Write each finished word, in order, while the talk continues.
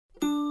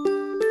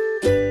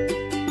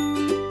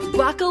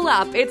Buckle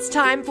up, it's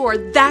time for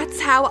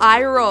That's How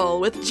I Roll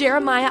with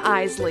Jeremiah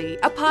Isley,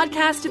 a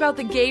podcast about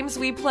the games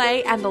we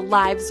play and the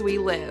lives we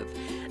live.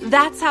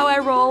 That's How I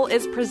Roll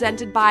is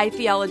presented by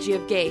Theology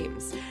of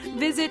Games.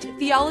 Visit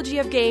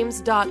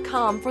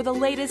theologyofgames.com for the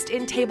latest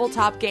in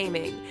tabletop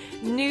gaming,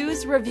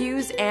 news,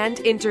 reviews,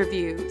 and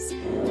interviews.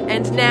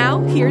 And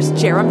now, here's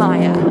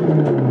Jeremiah.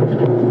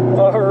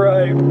 All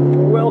right,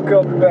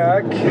 welcome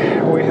back.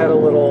 We had a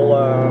little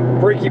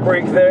breaky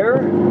break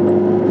there.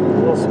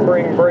 A little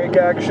spring break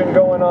action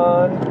going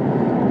on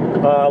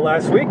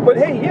last week. But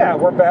hey, yeah,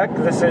 we're back.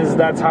 This is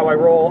That's How I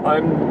Roll.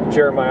 I'm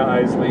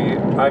Jeremiah Isley.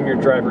 I'm your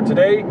driver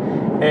today.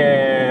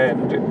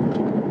 And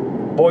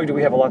boy, do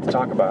we have a lot to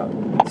talk about.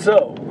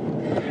 So,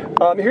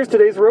 here's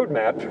today's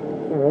roadmap.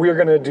 We're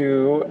going to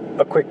do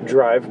a quick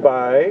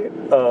drive-by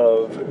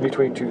of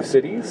Between Two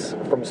Cities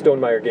from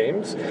Stonemaier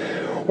Games.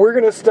 We're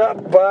going to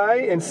stop by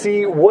and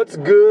see what's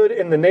good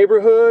in the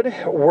neighborhood.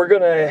 We're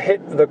going to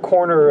hit the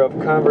corner of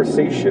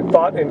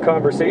thought and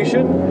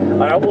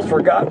conversation. I almost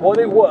forgot what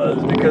it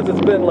was because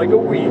it's been like a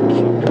week.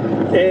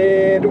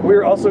 And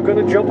we're also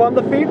going to jump on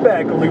the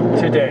feedback loop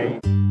today.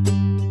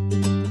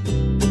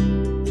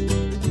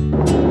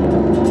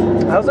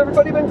 How's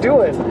everybody been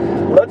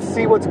doing? Let's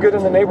see what's good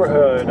in the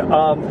neighborhood.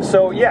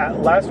 So yeah,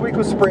 last week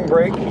was spring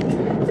break,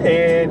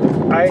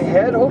 and I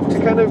had hoped to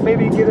kind of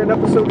maybe get an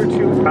episode or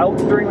two out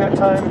during that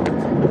time,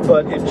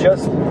 but it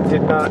just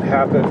did not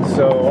happen,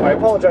 so I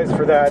apologize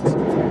for that.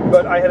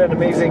 But I had an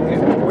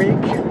amazing week.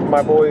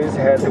 My boys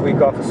had the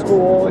week off of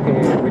school,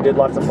 and we did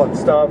lots of fun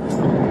stuff.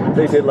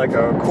 They did like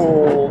a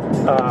cool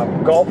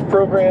golf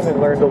program and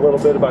learned a little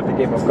bit about the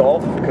game of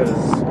golf,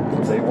 because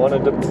they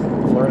wanted to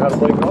learn how to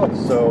play golf,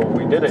 so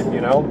we did it,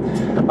 you know.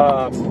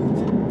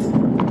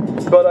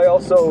 But I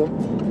also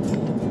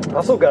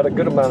got a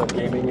good amount of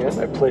gaming in.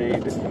 I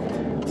played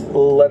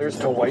Letters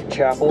to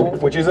Whitechapel,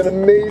 which is an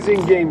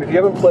amazing game. If you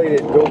haven't played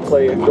it, go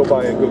play it, go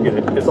buy it, go get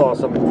it. It's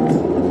awesome.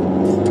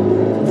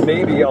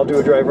 Maybe I'll do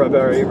a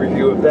drive-by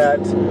review of that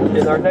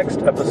in our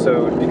next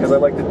episode because I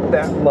liked it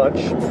that much.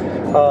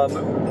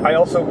 I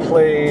also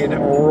played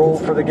Roll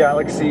for the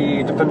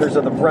Galaxy, Defenders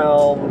of the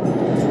Realm,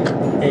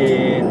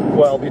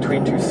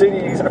 Between Two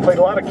Cities. I played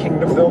a lot of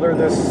Kingdom Builder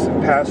this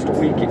past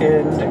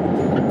weekend,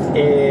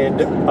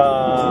 and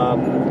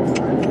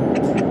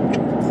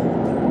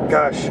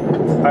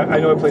I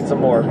know I played some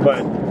more,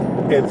 but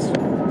it's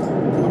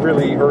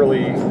really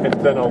early. It's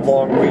been a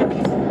long week.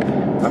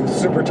 I'm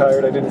super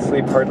tired. I didn't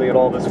sleep hardly at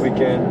all this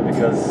weekend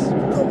because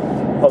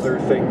of other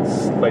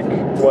things like,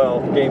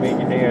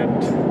 gaming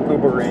and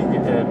Ubering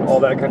and all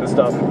that kind of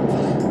stuff.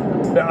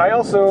 Now, I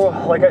also,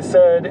 like I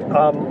said,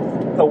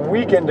 a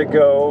weekend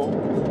ago,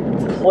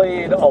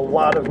 played a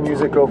lot of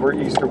music over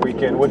Easter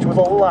weekend, which was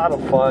a lot of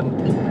fun.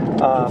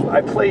 I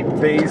played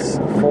bass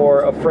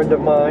for a friend of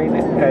mine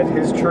at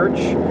his church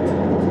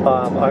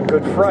on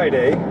Good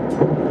Friday,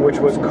 which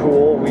was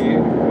cool.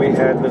 We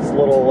had this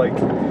little like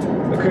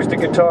acoustic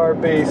guitar,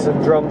 bass,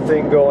 and drum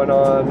thing going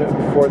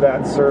on for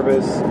that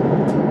service,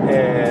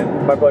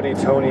 and my buddy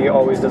Tony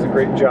always does a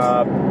great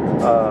job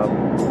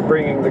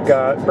bringing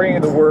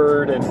the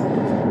word and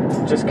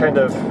just kind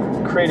of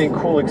creating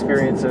cool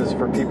experiences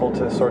for people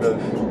to sort of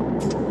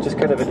just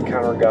kind of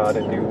encounter God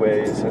in new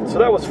ways. And so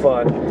that was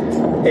fun.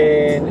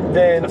 And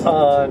then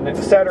on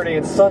Saturday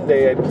and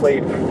Sunday, I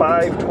played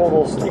 5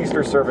 total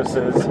Easter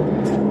services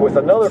with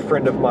another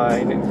friend of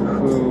mine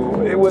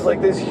who, it was like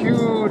this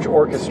huge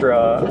orchestra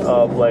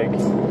of like, I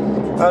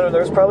don't know,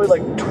 there's probably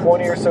like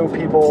 20 or so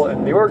people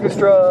in the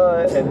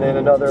orchestra, and then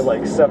another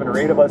like 7 or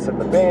 8 of us in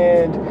the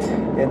band,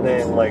 and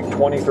then like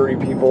 20, 30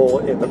 people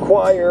in the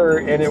choir,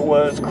 and it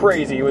was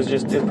crazy.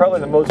 It's probably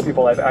the most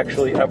people I've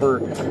actually ever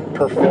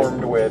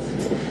performed with.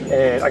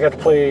 And I got to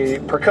play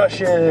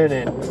percussion,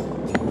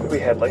 and we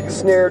had like a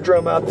snare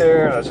drum out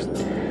there, and I was just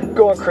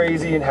going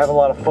crazy and having a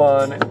lot of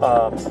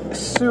fun.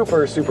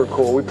 Super, super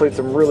cool. We played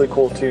some really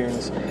cool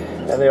tunes,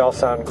 and they all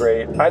sound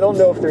great. I don't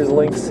know if there's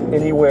links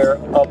anywhere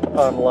up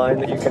online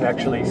that you can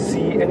actually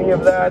see any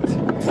of that,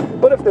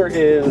 but if there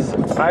is,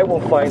 I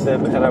will find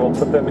them and I will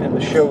put them in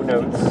the show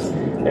notes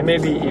and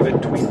maybe even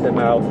tweet them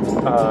out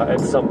at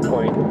some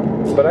point.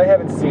 But I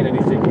haven't seen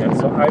anything yet,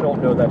 so I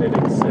don't know that it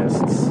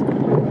exists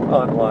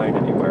online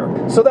anywhere.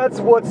 So that's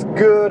what's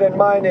good in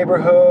my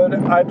neighborhood.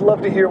 I'd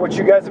love to hear what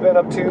you guys have been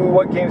up to,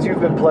 what games you've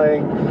been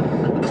playing.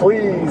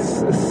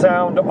 Please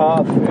sound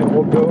off and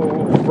we'll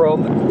go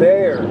from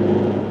there.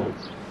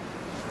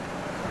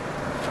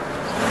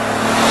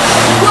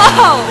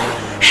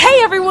 Whoa!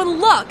 Hey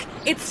everyone, look!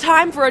 It's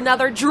time for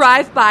another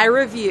drive-by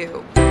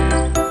review.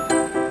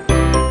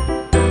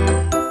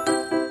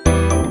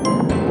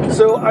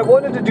 So I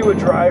wanted to do a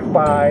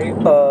drive-by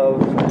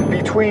of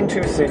Between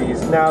Two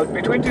Cities. Now,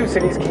 Between Two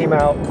Cities came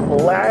out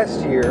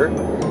last year,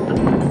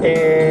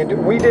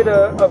 and we did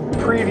a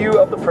preview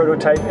of the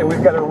prototype, and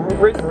we've got a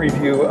written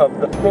review of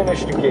the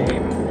finished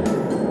game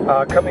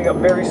coming up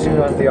very soon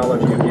on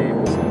Theology of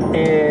Games.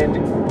 And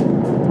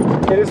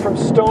it is from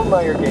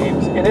Stonemaier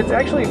Games, and it's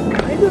actually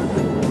kind of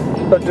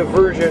a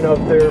diversion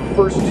of their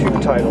first 2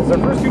 titles. Their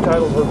first 2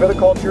 titles were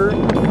Viticulture,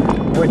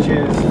 which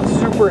is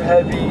super super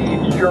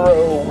heavy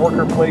Euro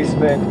worker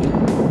placement.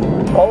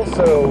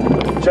 Also,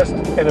 just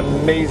an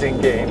amazing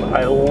game.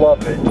 I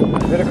love it.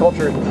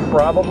 Viticulture is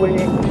probably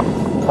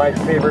my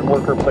favorite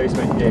worker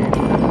placement game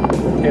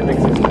in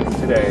existence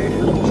today.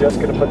 Just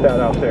going to put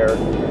that out there.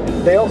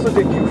 They also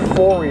did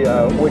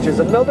Euphoria, which is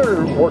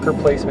another worker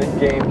placement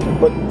game,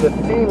 but the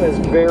theme is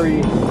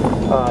very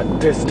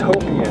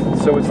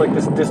dystopian. So it's like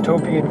this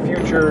dystopian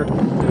future,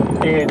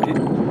 and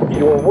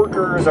your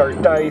workers are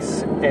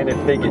dice, and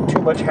if they get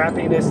too much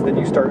happiness, then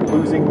you start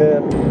losing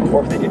them,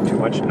 or if they get too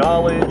much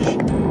knowledge,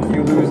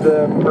 you lose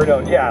them,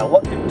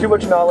 too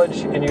much knowledge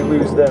and you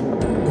lose them,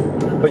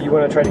 but you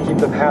want to try to keep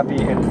them happy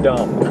and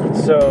dumb.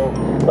 So,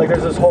 like,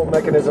 there's this whole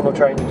mechanism of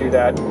trying to do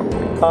that.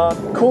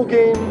 Cool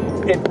game.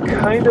 It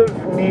kind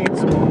of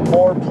needs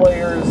more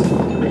players.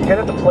 You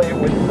kind of have to play it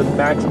with the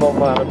maximum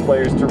amount of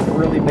players to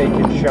really make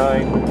it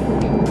shine,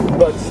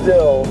 but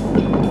still,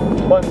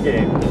 fun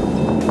game.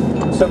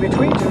 So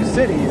Between Two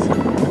Cities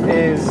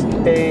is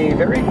a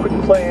very quick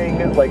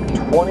playing, like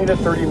 20 to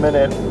 30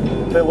 minute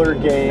filler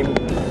game.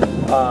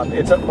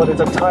 It's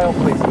a tile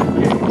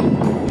placement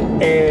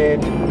game,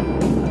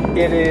 and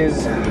it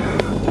is.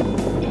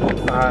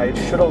 I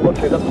should have looked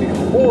it up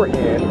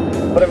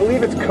beforehand, but I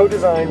believe it's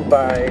co-designed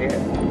by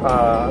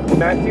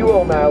Matthew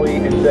O'Malley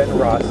and Ben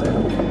Rossett.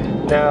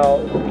 Now,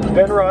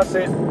 Ben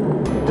Rossett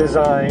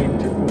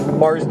designed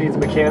Mars Needs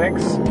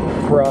Mechanics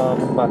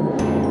from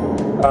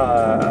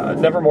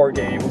Nevermore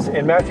Games,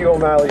 and Matthew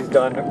O'Malley's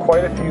done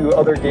quite a few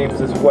other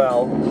games as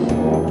well.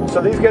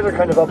 So these guys are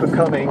kind of up and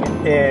coming,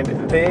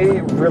 and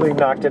they really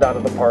knocked it out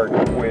of the park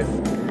with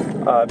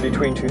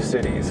Between Two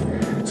Cities.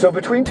 So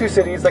Between Two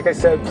Cities, like I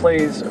said,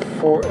 plays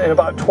in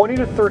about 20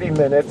 to 30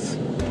 minutes,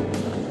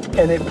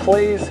 and it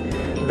plays.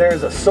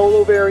 There's a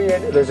solo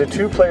variant, there's a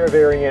 2-player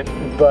variant,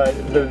 but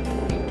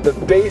the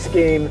base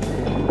game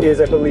is,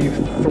 I believe,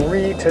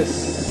 3 to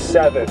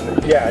 7.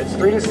 Yeah, it's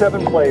 3 to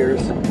 7 players,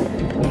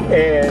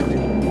 and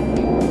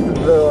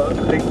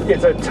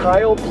it's a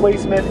tile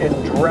placement and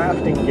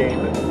drafting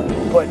game.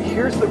 But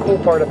here's the cool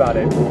part about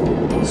it.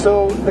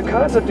 So the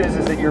concept is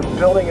that you're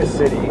building a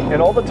city,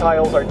 and all the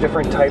tiles are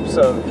different types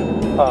of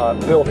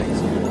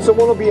buildings. So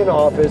one will be an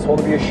office, one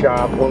will be a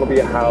shop, one will be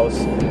a house,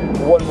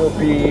 one will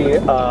be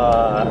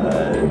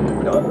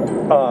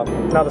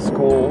not a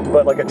school,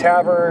 but like a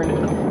tavern,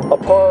 a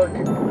park,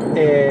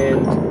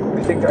 and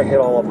I think I hit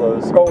all of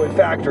those. Oh, and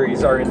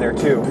factories are in there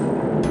too.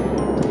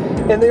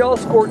 And they all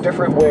score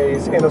different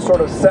ways in a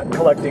sort of set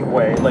collecting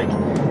way. Like,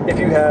 if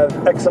you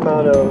have X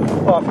amount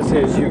of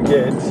offices, you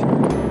get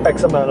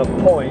X amount of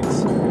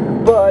points.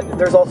 But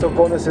there's also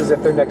bonuses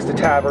if they're next to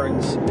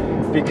taverns,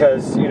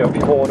 because,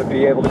 people want to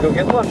be able to go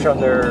get lunch on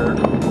their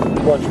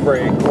lunch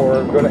break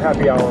or go to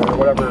happy hour or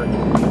whatever.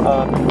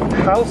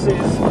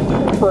 Houses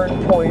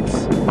earn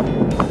points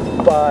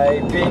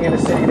by being in a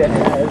city that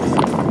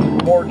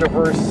has more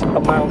diverse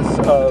amounts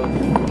of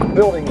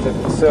buildings in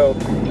it. So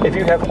if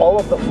you have all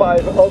of the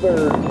 5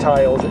 other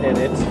tiles in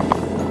it,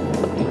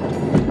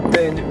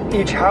 then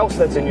each house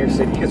that's in your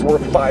city is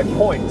worth 5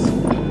 points,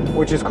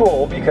 which is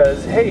cool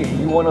because, hey,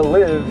 you want to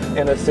live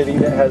in a city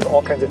that has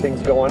all kinds of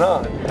things going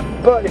on.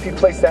 But if you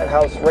place that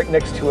house right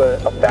next to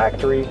a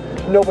factory,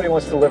 nobody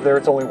wants to live there.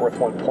 It's only worth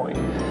 1 point.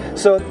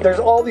 So there's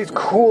all these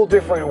cool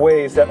different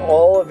ways that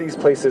all of these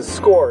places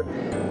score,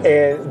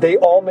 and they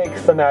all make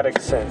thematic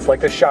sense. Like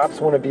the shops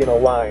want to be in a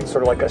line,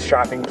 sort of like a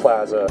shopping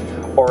plaza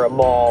or a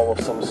mall of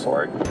some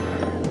sort.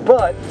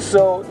 But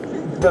so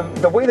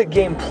the way the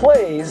game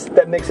plays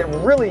that makes it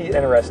really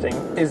interesting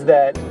is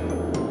that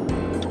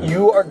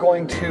you are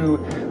going to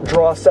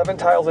draw 7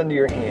 tiles into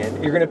your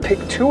hand. You're going to pick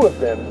 2 of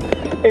them,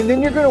 and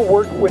then you're going to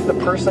work with the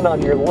person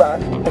on your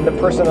left and the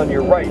person on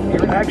your right.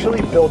 You're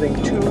actually building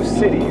 2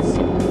 cities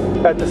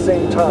at the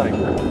same time.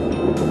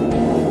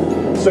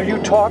 So you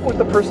talk with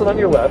the person on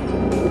your left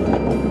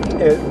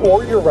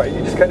or your right.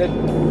 You just kind of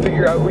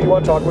figure out who you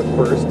want to talk with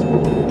first,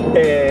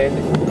 and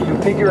you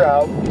figure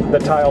out the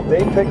tile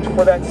they picked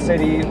for that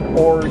city,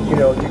 or you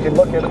can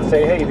look at it and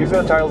say, hey, these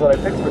are the tiles that I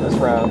picked for this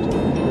round,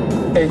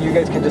 and you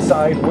guys can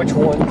decide which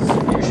ones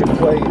you should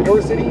play in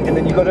your city, and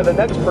then you go to the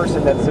next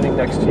person that's sitting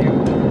next to you,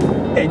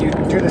 and you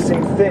do the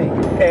same thing,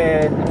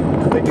 and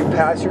then you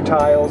pass your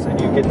tiles, and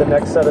you get the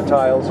next set of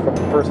tiles from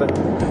the person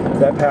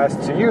that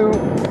passed to you,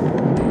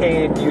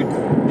 and you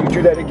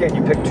do that again.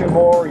 You pick 2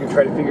 more, you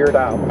try to figure it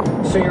out.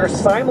 So you're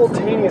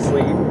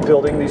simultaneously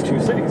building these 2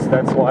 cities.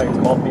 That's why it's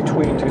called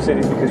Between Two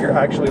Cities, because you're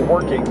actually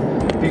working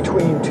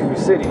between 2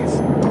 cities.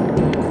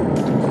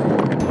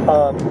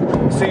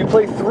 So you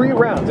play 3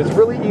 rounds. It's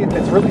really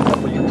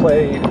simple. You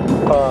play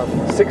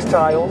 6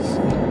 tiles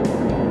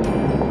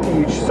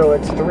each, so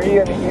it's 3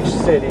 in each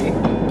city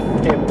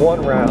in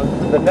 1 round.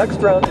 The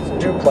next round is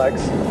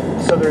duplex.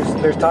 So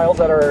there's tiles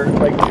that are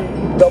like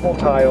double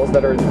tiles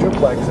that are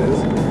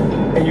duplexes,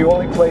 and you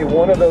only play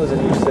 1 of those in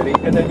each city,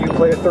 and then you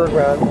play a 3rd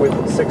round with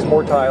 6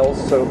 more tiles,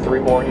 so 3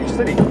 more in each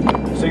city.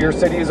 So your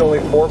city is only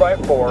 4 by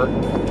 4,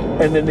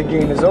 and then the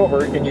game is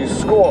over and you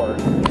score.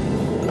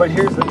 But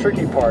here's the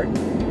tricky part.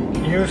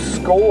 Your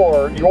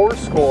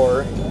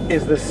score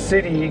is the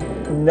city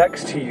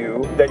next to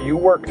you that you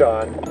worked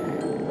on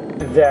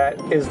that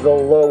is the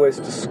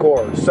lowest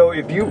score. So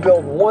if you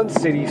build one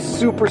city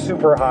super,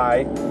 super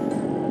high,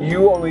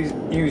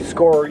 you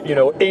score,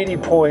 80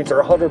 points or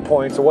 100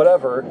 points or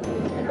whatever,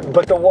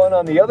 but the one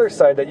on the other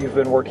side that you've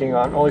been working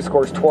on only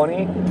scores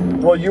 20,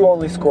 well, you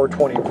only score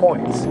 20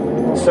 points.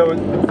 So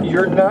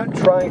you're not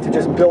trying to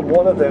just build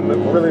one of them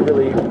really,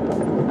 really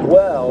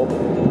well.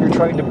 You're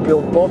trying to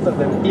build both of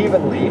them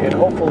evenly, and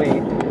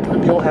hopefully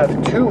you'll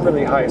have two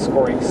really high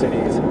scoring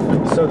cities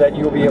so that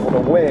you'll be able to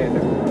win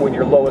when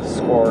your lowest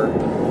score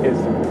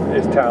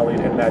is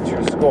tallied and that's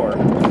your score.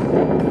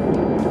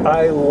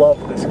 I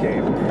love this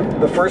game.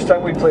 The first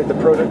time we played the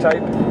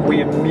prototype,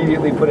 we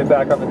immediately put it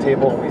back on the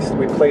table and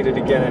we played it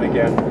again and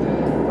again.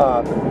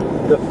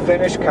 The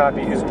finished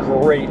copy is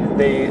great.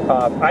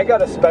 I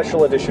got a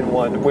special edition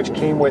one which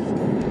came with,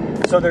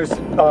 so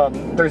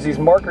there's these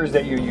markers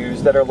that you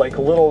use that are like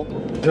little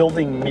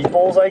building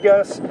meeples, I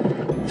guess.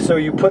 So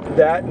you put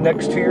that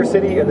next to your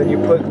city, and then you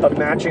put a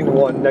matching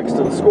one next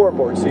to the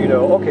scoreboard, so you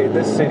know, okay,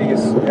 this city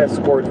has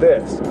scored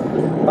this.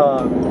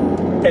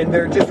 And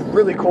they're just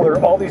really cool. There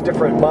are all these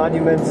different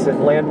monuments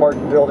and landmark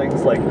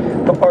buildings, like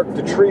the Arc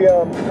de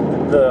Triomphe,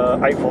 the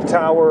Eiffel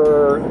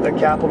Tower, the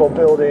Capitol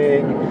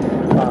building,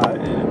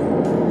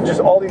 just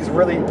all these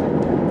really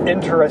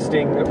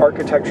interesting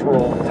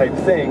architectural type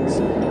things.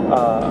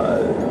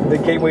 The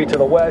Gateway to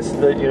the West,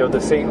 the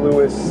St.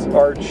 Louis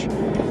Arch.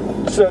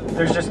 So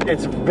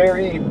it's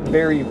very,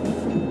 very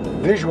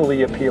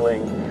visually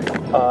appealing.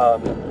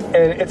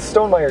 And it's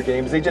Stonemaier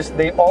games.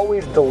 They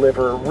always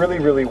deliver really,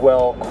 really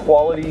well,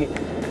 quality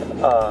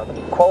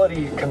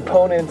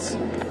components,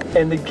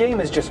 and the game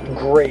is just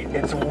great.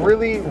 It's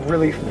really,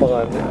 really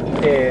fun,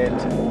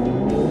 and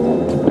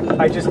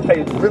I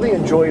really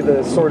enjoy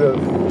the sort of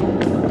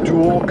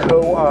dual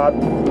co-op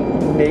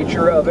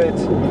nature of it,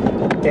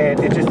 and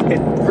it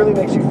really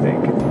makes you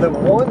think. The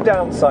one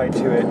downside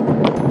to it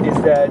is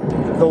that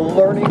the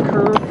learning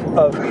curve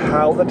of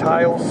how the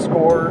tiles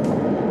score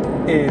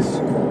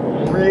is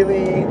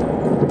really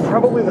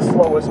probably the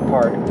slowest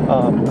part.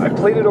 I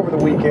played it over the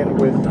weekend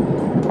with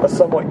a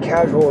somewhat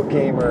casual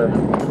gamer,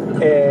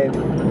 and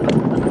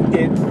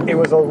it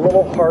was a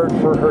little hard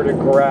for her to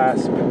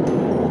grasp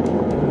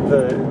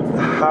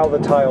how the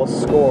tiles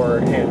score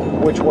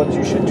and which ones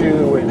you should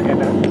do, and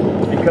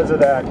because of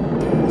that,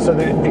 so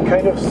that it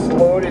kind of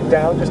slowed it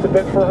down just a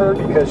bit for her,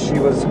 because she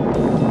was,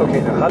 okay,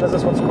 now how does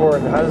this one score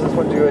and how does this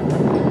one do it?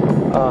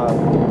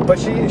 But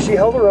she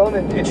held her own,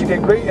 and she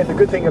did great. And the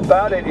good thing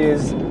about it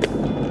is,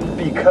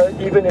 because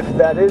even if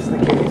that is the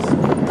case,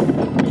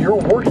 you're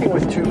working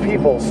with two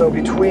people. So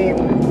between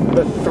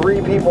the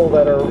three people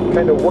that are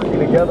kind of working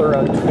together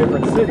on two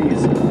different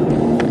cities,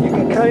 you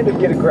can kind of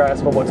get a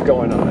grasp of what's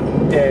going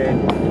on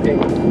and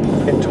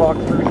talk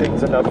through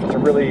things enough to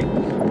really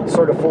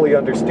sort of fully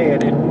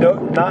understand. And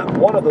not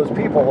one of those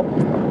people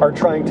are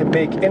trying to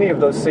make any of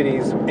those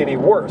cities any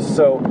worse.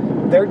 So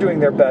they're doing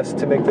their best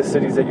to make the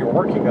cities that you're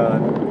working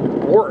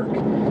on work.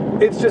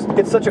 It's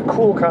such a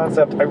cool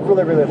concept. I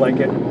really, really like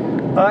it.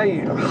 I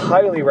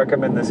highly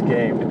recommend this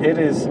game. It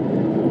is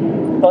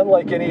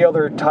unlike any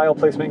other tile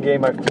placement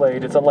game I've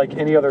played. It's unlike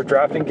any other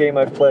drafting game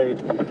I've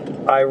played.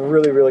 I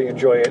really, really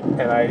enjoy it,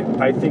 and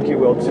I think you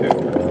will too.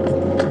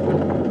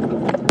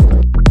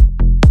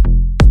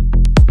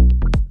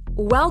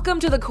 Welcome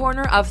to the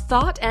corner of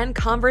thought and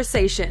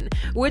conversation.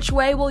 Which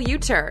way will you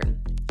turn?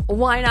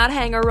 Why not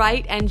hang a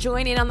right and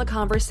join in on the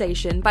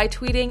conversation by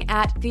tweeting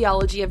at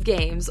Theology of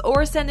Games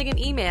or sending an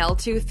email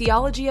to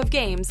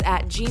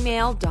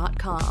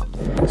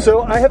theologyofgames@gmail.com.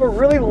 So I have a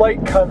really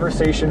light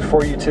conversation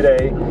for you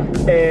today,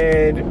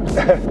 and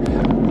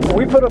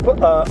we put up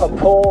a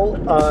poll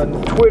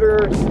on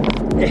Twitter,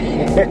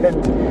 and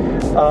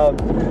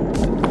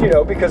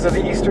because of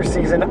the Easter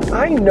season,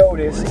 I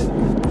noticed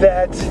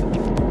that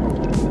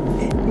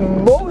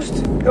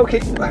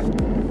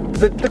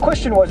the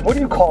question was, what do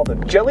you call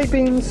them? Jelly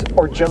beans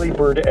or jelly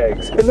bird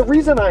eggs? And the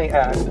reason I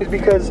asked is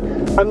because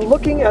I'm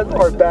looking at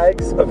our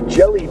bags of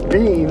jelly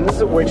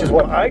beans, which is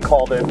what I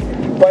call them.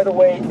 By the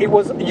way, it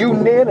was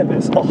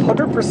unanimous.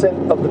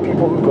 100% of the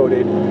people who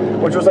voted,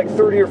 which was like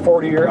 30 or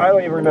 40, or I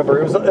don't even remember.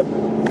 It was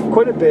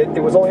quite a bit.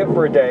 It was only up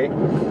for a day.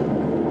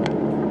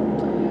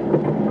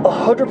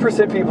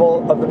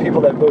 100% of the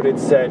people that voted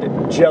said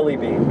jelly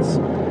beans.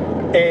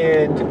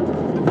 And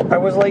I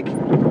was like,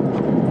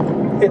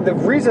 and the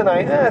reason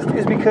I asked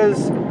is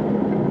because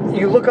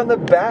you look on the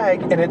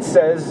bag and it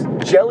says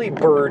jelly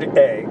bird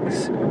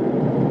eggs.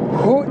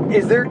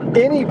 Is there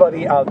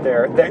anybody out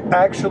there that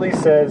actually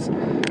says,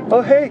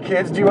 oh, hey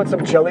kids, do you want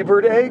some jelly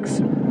bird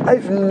eggs?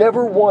 I've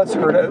never once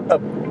heard a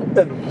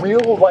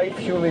real life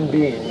human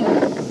being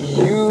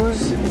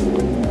use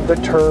the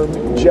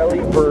term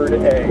jelly bird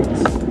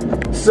eggs.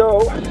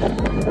 So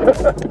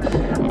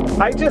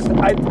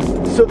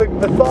so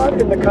the thought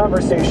in the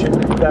conversation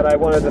that I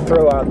wanted to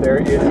throw out there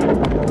is,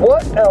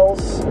 what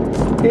else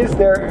is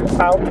there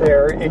out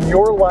there in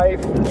your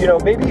life? You know,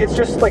 maybe it's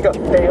just like a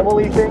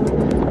family thing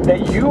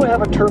that you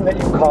have a term that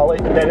you call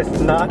it that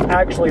is not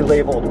actually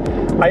labeled.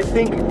 I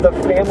think the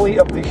family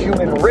of the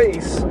human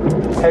race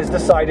has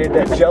decided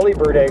that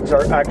jellybird eggs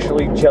are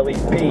actually jelly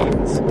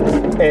beans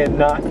and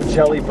not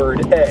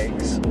jellybird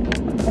eggs.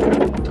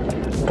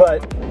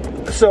 But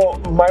so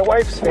my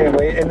wife's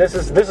family, and this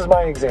is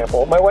my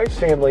example, my wife's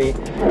family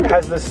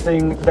has this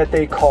thing that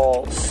they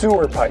call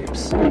sewer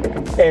pipes.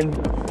 And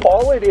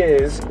all it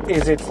is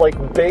it's like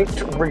baked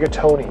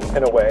rigatoni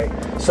in a way.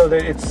 So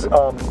that it's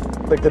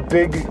like the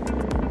big,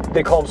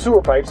 they call them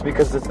sewer pipes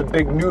because it's the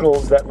big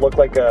noodles that look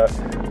like a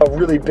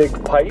really big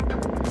pipe.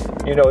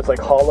 You know, it's like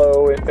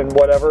hollow and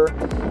whatever.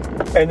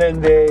 And then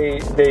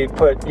they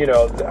put, you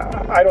know,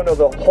 I don't know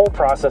the whole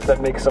process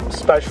that makes them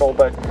special,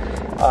 but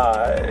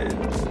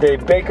they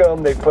bake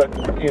them, they put,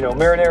 you know,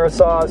 marinara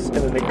sauce, and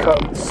then they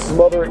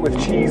smother it with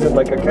cheese in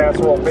like a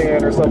casserole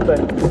pan or something,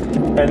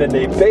 and then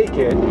they bake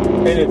it,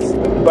 and it's,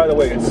 by the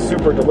way, it's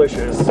super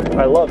delicious.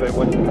 I love it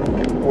when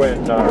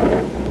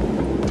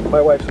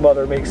my wife's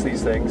mother makes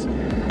these things,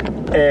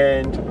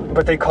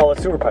 but they call it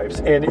sewer pipes.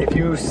 And if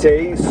you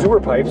say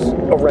sewer pipes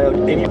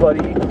around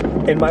anybody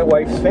in my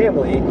wife's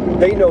family,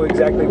 they know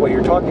exactly what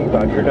you're talking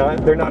about.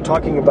 They're not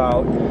talking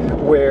about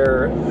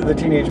where the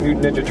Teenage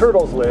Mutant Ninja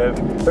Turtles live.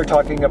 They're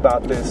talking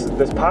about this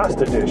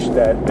pasta dish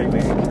that they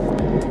make.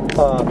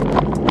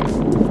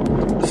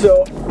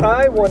 So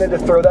I wanted to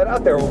throw that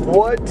out there.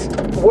 What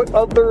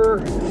other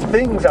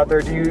things out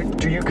there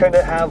do you kind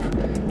of have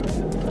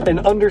an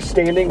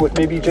understanding with,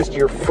 maybe just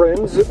your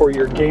friends or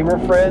your gamer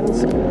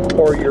friends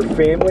or your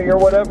family or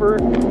whatever?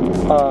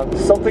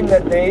 Something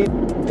that they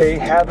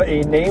have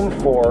a name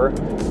for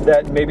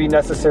that maybe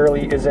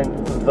necessarily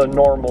isn't the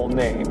normal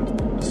name.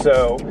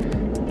 So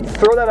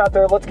throw that out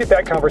there. Let's get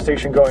that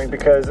conversation going,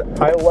 because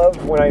I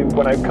love when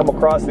I come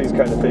across these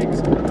kind of things.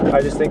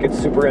 I just think it's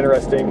super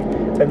interesting,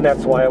 and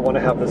that's why I want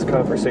to have this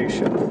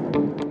conversation.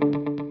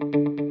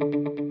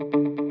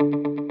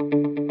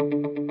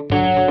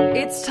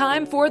 It's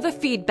time for the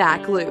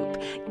feedback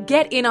loop.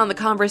 Get in on the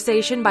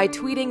conversation by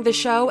tweeting the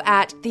show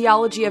at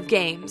Theology of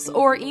Games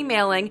or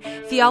emailing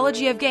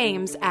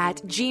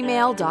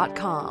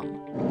theologyofgames@gmail.com.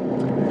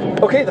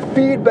 Okay, the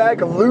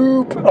feedback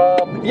loop.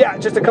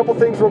 Just a couple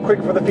things real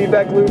quick for the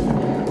feedback loop.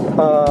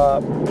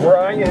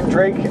 Brian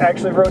Drake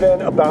actually wrote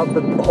in about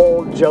the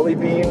whole jelly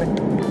bean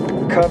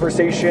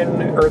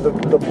conversation, or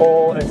the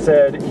poll, and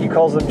said he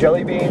calls them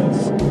jelly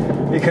beans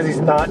because he's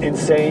not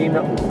insane,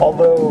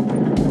 although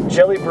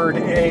jellybird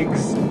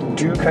eggs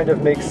do kind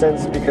of make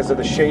sense because of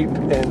the shape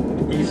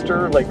and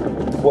Easter. Like,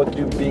 what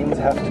do beans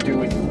have to do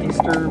with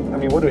Easter? I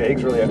mean, what do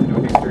eggs really have to do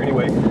with Easter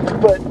anyway?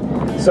 But,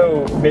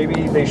 so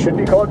maybe they should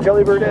be called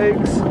jellybird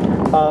eggs.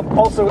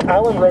 Also,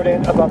 Alan wrote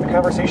in about the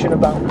conversation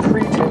about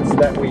pretense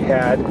that we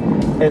had,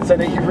 and said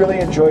that he really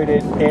enjoyed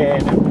it,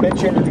 and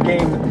mentioned the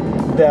game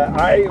that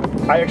I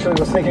actually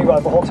was thinking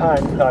about the whole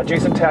time.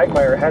 Jason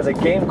Tagmeyer has a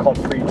game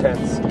called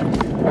Pretense,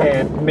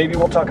 and maybe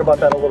we'll talk about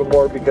that a little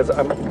more, because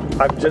I'm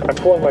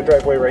pulling my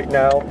driveway right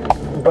now.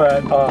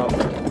 But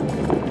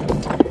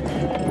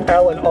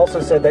Alan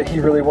also said that he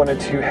really wanted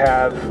to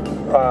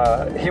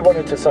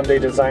someday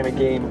design a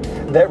game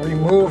that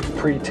removed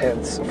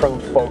pretense from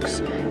folks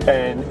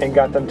and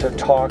got them to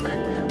talk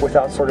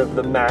without sort of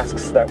the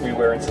masks that we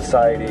wear in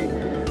society.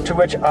 To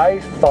which I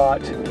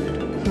thought,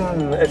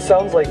 it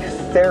sounds like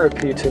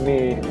therapy to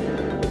me,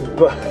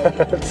 but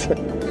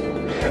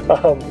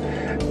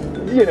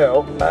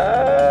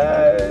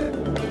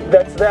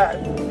that's that.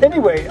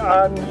 Anyway,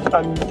 I'm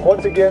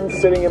once again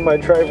sitting in my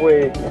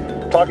driveway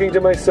talking to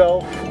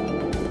myself.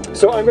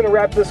 So I'm going to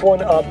wrap this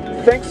one up.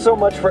 Thanks so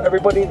much for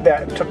everybody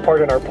that took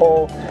part in our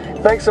poll.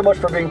 Thanks so much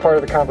for being part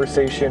of the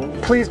conversation.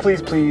 Please,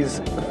 please,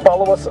 please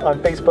follow us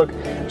on Facebook.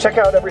 Check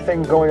out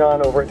everything going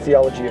on over at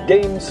Theology of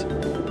Games.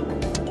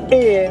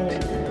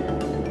 And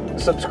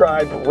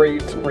subscribe,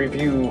 rate,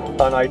 review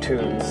on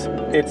iTunes.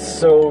 It's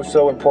so,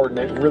 so important.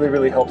 It really,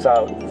 really helps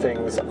out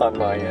things on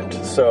my end.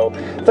 So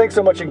thanks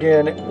so much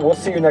again. We'll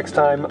see you next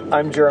time.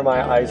 I'm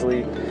Jeremiah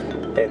Isley,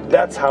 and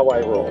that's how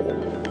I roll.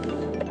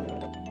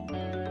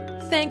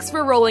 Thanks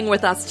for rolling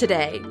with us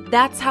today.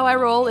 That's How I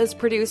Roll is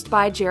produced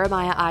by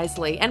Jeremiah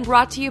Isley and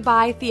brought to you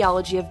by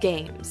Theology of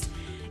Games.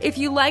 If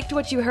you liked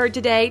what you heard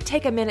today,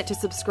 take a minute to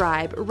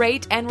subscribe,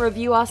 rate, and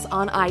review us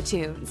on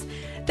iTunes.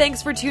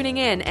 Thanks for tuning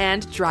in,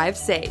 and drive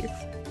safe.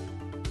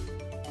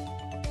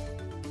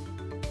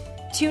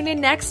 Tune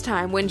in next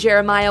time when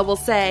Jeremiah will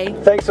say,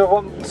 Thanks so